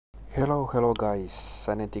Hello guys,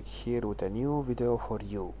 Sanetic here with a new video for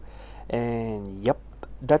you. And yep,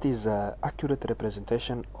 that is a accurate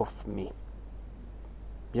representation of me.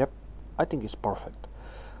 Yep, I think it's perfect.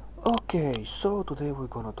 Okay, so today we're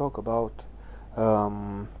gonna talk about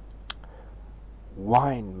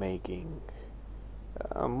wine making.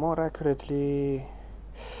 More accurately,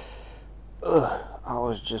 I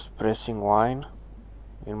was just pressing wine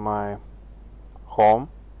in my home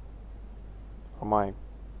or my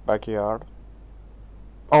backyard.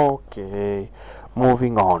 Okay,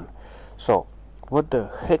 moving on. So, what the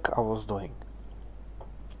heck I was doing?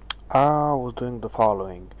 I was doing the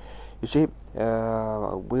following. You see, we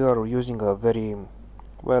are using a very,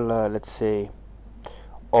 let's say,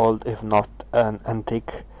 old, if not an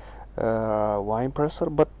antique wine presser,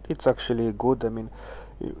 but it's actually good. I mean,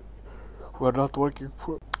 we're not working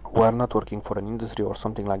for an industry or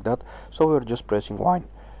something like that, so we're just pressing wine.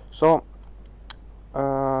 So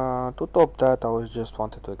to top that, I was just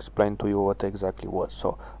wanted to explain to you what exactly was.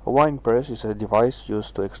 So a wine press is a device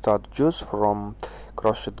used to extract juice from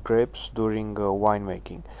crushed grapes during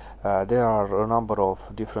winemaking. There are a number of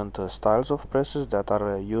different styles of presses that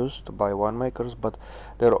are used by winemakers, but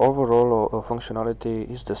their overall functionality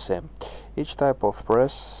is the same. Each type of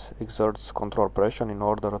press exerts control pressure in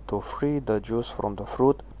order to free the juice from the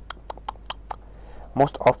fruit,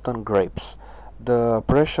 most often grapes. The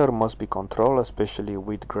pressure must be controlled, especially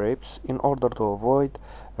with grapes, in order to avoid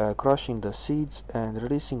crushing the seeds and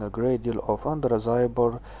releasing a great deal of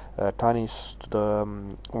undesirable tannins to the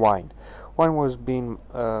wine. Wine was being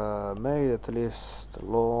made at least a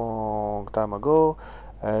long time ago,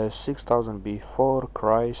 6000 before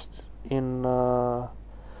Christ, in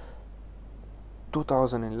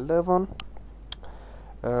 2011.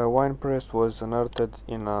 Wine press was unearthed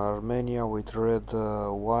in Armenia with red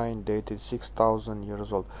wine dated 6000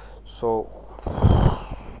 years old. So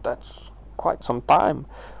that's quite some time.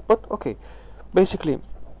 But okay, basically,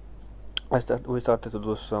 we started to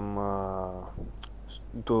do some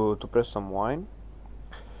to press some wine,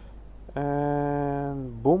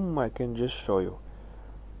 and boom, I can just show you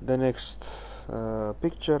the next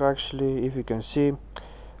picture. Actually, if you can see,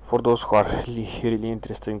 for those who are really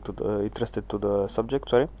interested to the subject,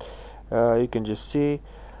 sorry, you can just see.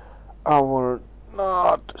 I will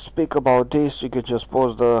not speak about this. You can just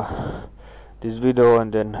pause this video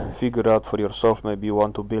and then figure out for yourself. Maybe you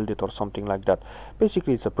want to build it or something like that.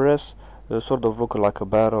 Basically, it's a press, sort of look like a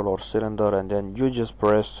barrel or cylinder, and then you just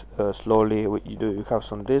press slowly. You have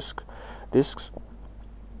some discs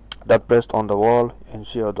that pressed on the wall, and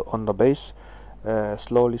see on the base.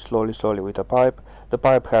 Slowly with a pipe. The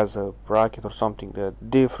pipe has a bracket or something,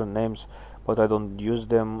 different names, but I don't use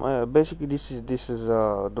them. Basically, this is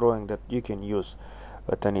a drawing that you can use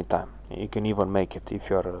at any time. You can even make it if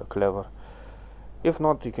you're clever. If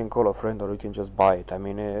not, you can call a friend or you can just buy it. I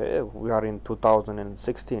mean, we are in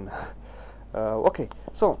 2016. Okay,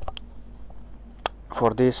 so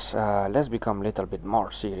for this, let's become a little bit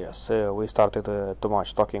more serious. We started too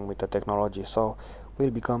much talking with the technology, so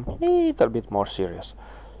we'll become a little bit more serious.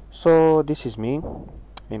 So this is me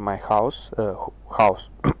in my house. Well,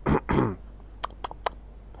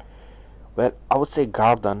 I would say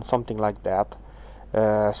garden, something like that.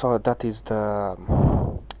 So that is the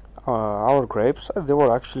our grapes. There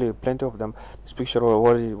were actually plenty of them. This picture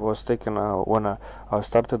was taken when I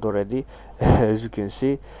started already. As you can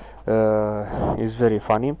see, it's very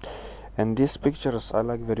funny. And these pictures I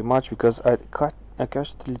like very much because I catch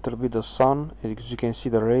a little bit the sun. As you can see,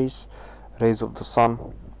 the rays of the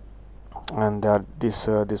sun, and these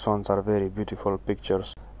ones are very beautiful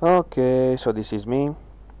pictures. Okay, so this is me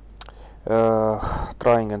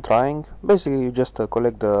trying. Basically, you just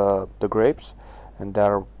collect the grapes, and they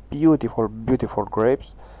are beautiful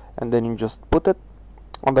grapes, and then you just put it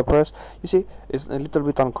on the press. You see, it's a little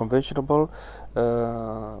bit unconventional.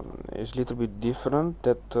 It's a little bit different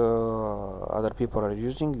that other people are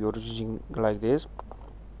using. You're using like this.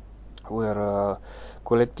 We're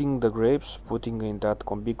collecting the grapes, putting in that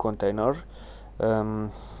big container,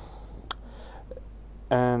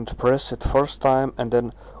 and press it first time, and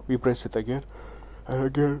then we press it again and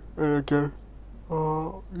again and again.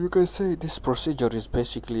 You can say this procedure is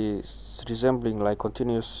basically resembling like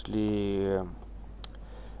continuously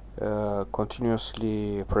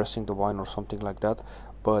pressing the wine or something like that,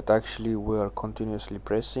 but actually we are continuously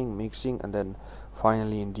pressing, mixing, and then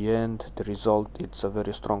finally in the end the result, it's a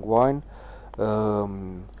very strong wine.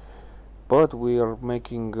 but we are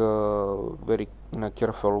making very in a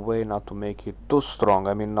careful way not to make it too strong.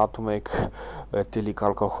 I mean, not to make ethylic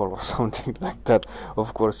alcohol or something like that.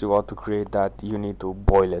 Of course, you want to create that, you need to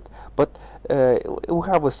boil it. But we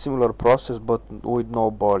have a similar process, but with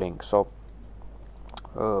no boiling. So,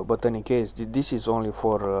 but in any case, this is only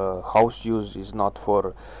for house use. Is not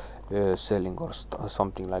for selling or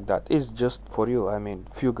something like that. It's just for you. I mean,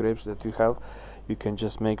 few grapes that you have, you can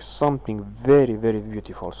just make something very very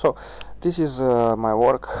beautiful. So this is my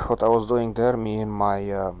work, what I was doing there, me and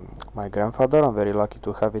my grandfather. I'm very lucky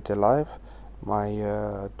to have it alive,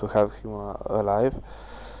 to have him alive.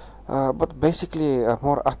 But basically a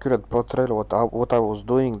more accurate portrayal what I was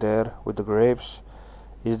doing there with the grapes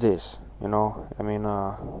is this, you know. I mean,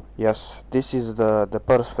 yes, this is the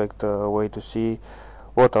perfect way to see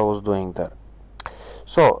what I was doing there.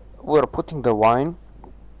 So we're putting the wine,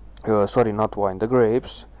 sorry, not wine, the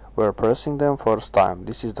grapes. We're pressing them first time.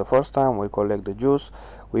 This is the first time we collect the juice.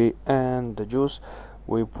 We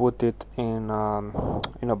put it in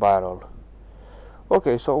a barrel.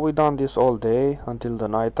 Okay, so we done this all day until the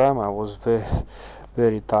night time. I was very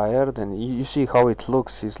very tired, and you see how it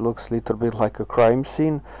looks. It looks a little bit like a crime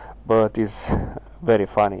scene, but it's very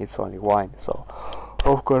funny. It's only wine, so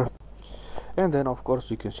of course. And then of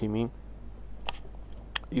course you can see me.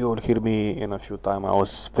 You will hear me in a few time. I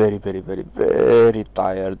was very very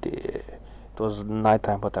tired. It was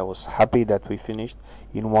nighttime, but I was happy that we finished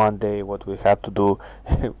in one day what we had to do.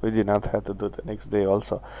 We did not have to do the next day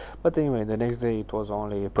also, but anyway, the next day it was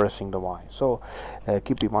only pressing the wine. So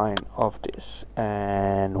keep in mind of this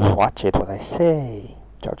and watch it what I say.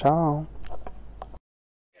 Ciao ciao.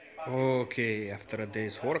 Okay, after a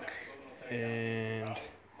day's work, and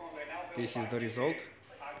this is the result.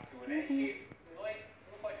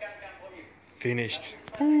 Finished.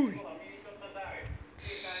 Ooh.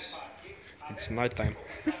 It's night time.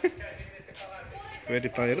 Very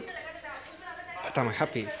tired, but I'm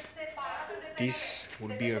happy. This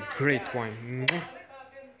will be a great wine.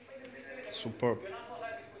 Superb.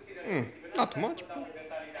 Not much, but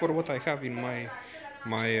for what I have in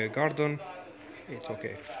my garden, it's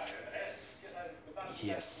okay.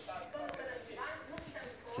 Yes.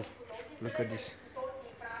 Just look at this.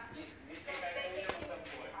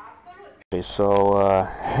 Okay, so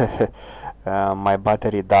my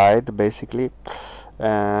battery died basically,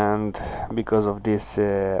 and because of this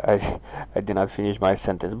I did not finish my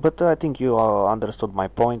sentence, but I think you all understood my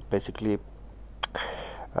point. Basically,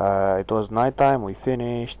 it was nighttime, we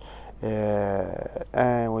finished,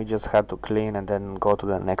 and we just had to clean and then go to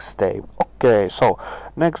the next day. Okay, so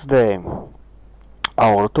next day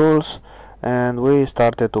our tools, and we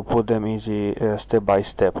started to put them easy, step by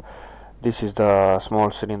step. This is the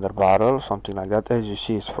small cylinder barrel, something like that. As you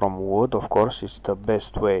see, it's from wood. Of course, it's the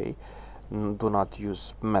best way. Do not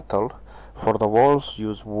use metal. For the walls,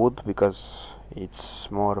 use wood because it's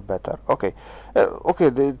more better. Okay,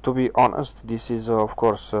 to be honest, this is of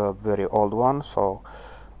course a very old one, so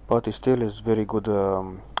but it still is very good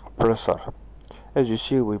presser. As you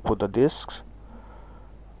see, we put the discs.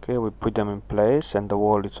 Okay, we put them in place, and the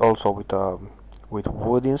wall is also with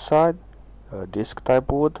wood inside, disc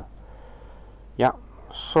type wood. Yeah,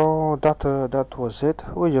 so that was it.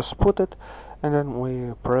 We just put it and then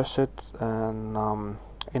we press it, and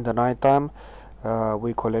in the night time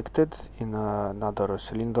we collected in another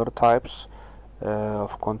cylinder types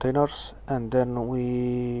of containers, and then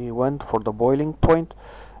we went for the boiling point,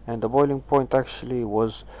 and the boiling point actually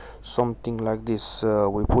was something like this.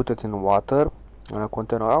 We put it in water in a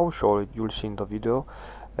container. I will show it, you'll see in the video,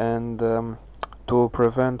 and to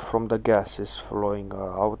prevent from the gases flowing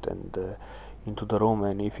out and into the room.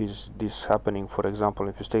 And if is this happening, for example,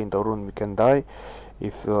 if you stay in the room, you can die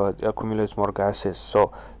if it accumulates more gases.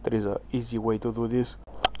 So there is a easy way to do this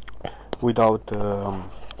without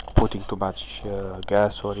putting too much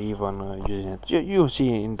gas or even using it. You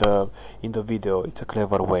see in the video, it's a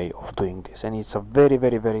clever way of doing this, and it's a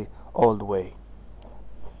very old way.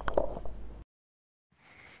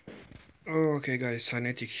 Okay guys,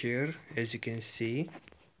 Cynetic here, as you can see.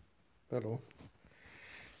 Hello.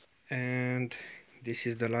 And this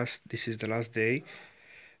is the last day,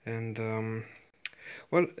 and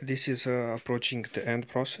well, this is approaching the end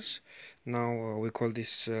process. Now we call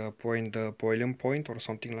this point the boiling point or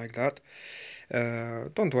something like that.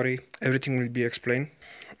 Don't worry, everything will be explained.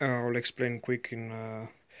 I'll explain quick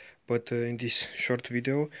but in this short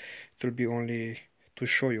video it will be only to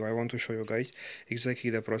show you. I want to show you guys exactly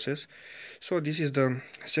the process. So this is the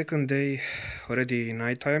second day, already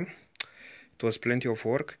nighttime. It was plenty of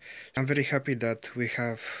work. I'm very happy that we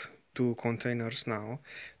have two containers now,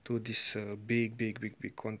 these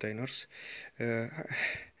big containers.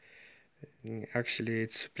 Actually,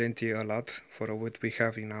 it's plenty a lot for what we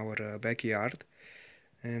have in our backyard,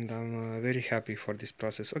 and I'm very happy for this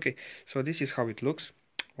process. Okay, so this is how it looks.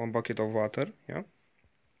 One bucket of water, yeah.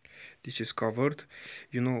 This is covered.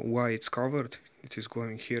 You know why it's covered? It is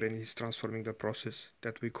going here and it's transforming the process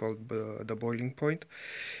that we call the boiling point.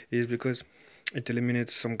 Is because it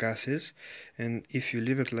eliminates some gases, and if you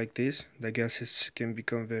leave it like this, the gases can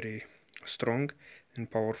become very strong and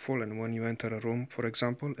powerful, and when you enter a room, for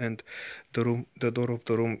example, and the door of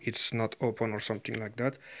the room it's not open or something like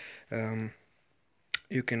that,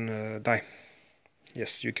 you can die.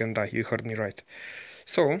 Yes, you can die. You heard me right.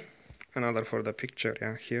 So another for the picture,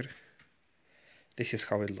 yeah, here. This is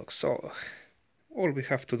how it looks. So all we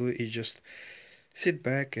have to do is just sit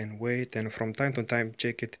back and wait, and from time to time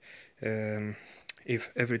check it, if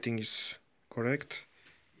everything is correct.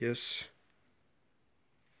 Yes,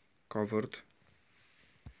 covered,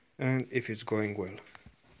 and if it's going well.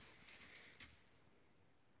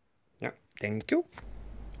 Yeah, thank you.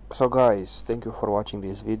 So guys, thank you for watching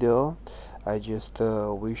this video. I just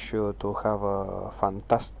wish you to have a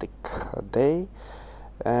fantastic day,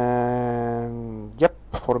 and yep,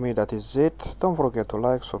 for me that is it. Don't forget to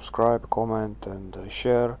like, subscribe, comment, and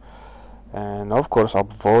share, and of course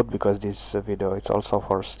upvote, because this video it's also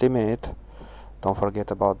for Steemit. Don't forget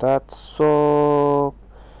about that. So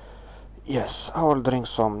yes, I will drink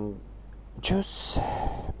some juice,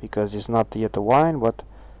 because it's not yet a wine, but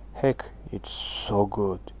heck, it's so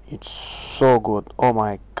good. It's so good. Oh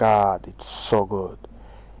my god, it's so good.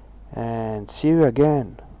 And see you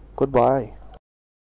again. Goodbye.